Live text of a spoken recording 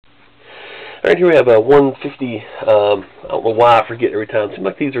Right here we have a 150, I don't know why I forget every time. It seems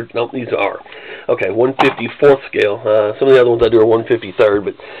like these are, no, these are. Okay, 154th scale. Some of the other ones I do are 153rd,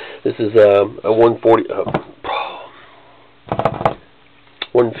 but this is a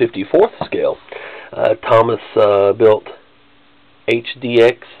 154th scale. Thomas built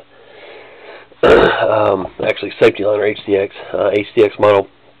HDX, actually Saf T Liner HDX, HDX model.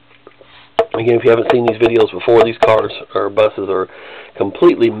 Again, if you haven't seen these videos before, these cars or buses are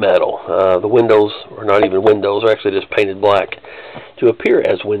completely metal. The windows are not even windows; they're actually just painted black to appear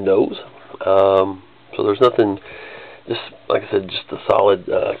as windows. So there's nothing. Just like I said, just a solid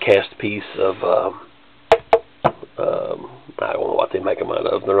cast piece of. I don't know what they make them out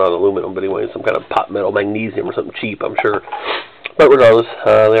of. They're not aluminum, but anyway, some kind of pot metal, magnesium, or something cheap, I'm sure. But regardless,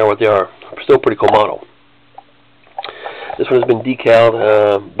 they are what they are. Still a pretty cool model. This one has been decaled,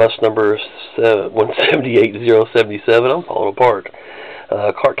 bus number 178077. I'm falling apart.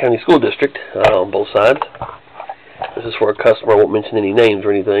 Clark County School District on both sides. This is for a customer. I won't mention any names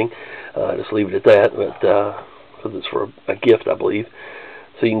or anything. Just leave it at that. But because it's for a gift, I believe.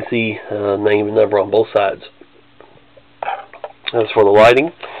 So you can see name and number on both sides. As for the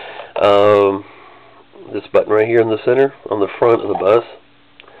lighting, this button right here in the center, on the front of the bus,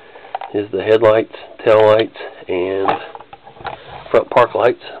 is the headlights, tail lights, and front park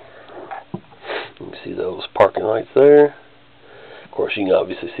lights. You can see those parking lights there. Of course, you can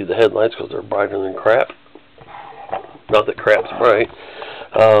obviously see the headlights because they're brighter than crap. Not that crap's bright.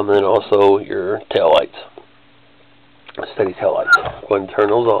 And then also your tail lights, steady tail lights. Go ahead and turn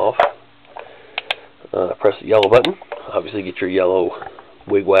those off. Press the yellow button. Obviously, get your yellow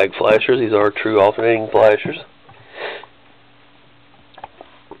wig-wag flashers. These are true alternating flashers.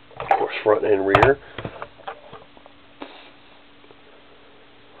 Of course, front and rear.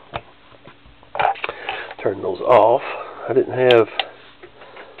 Turn those off. I didn't have,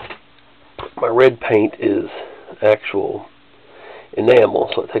 my red paint is actual enamel,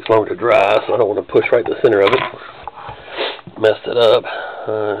 so it takes longer to dry, so I don't want to push right in the center of it. Messed it up.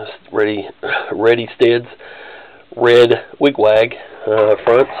 Ready Stead's red wig-wag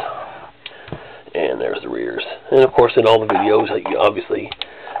fronts, and there's the rears. And of course, in all the videos, you obviously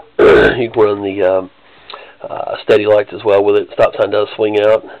you can run the steady lights as well with it. Stop sign does swing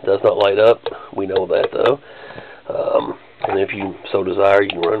out, does not light up. We know that though. And if you so desire, you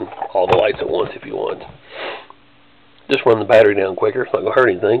can run all the lights at once if you want. Just run the battery down quicker. It's not going to hurt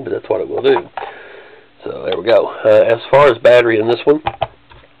anything, but that's what it will do. So there we go. As far as battery in this one,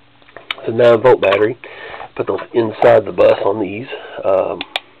 it's a 9-volt battery. Put those inside the bus on these.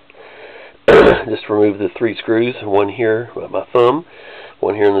 Just remove the 3 screws. One here with my thumb,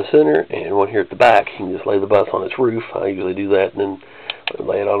 one here in the center, and one here at the back. You can just lay the bus on its roof. I usually do that, and then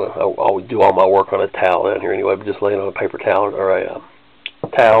lay it on I always do all my work on a towel down here anyway, but just lay it on a paper towel or a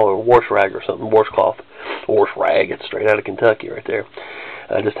towel or wash rag or something, washcloth, wash rag. It's straight out of Kentucky right there.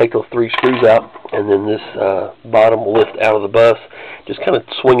 Just take those 3 screws out, and then this bottom will lift out of the bus. Just kind of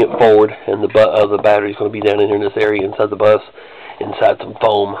swing it forward, and the battery is going to be down in here in this area inside the bus, inside some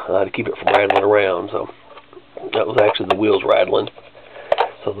foam to keep it from rattling around. So that was actually the wheels rattling.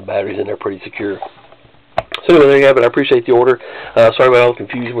 So the battery's in there pretty secure. So anyway, there you have it. I appreciate the order. Sorry about all the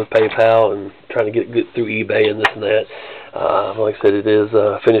confusion with PayPal and trying to get it through eBay and this and that. Like I said, it is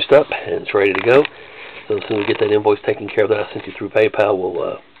finished up and it's ready to go. So as soon as we get that invoice taken care of that I sent you through PayPal,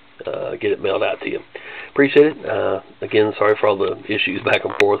 we'll get it mailed out to you. Appreciate it. Again, sorry for all the issues back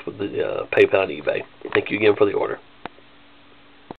and forth with the PayPal and eBay. Thank you again for the order.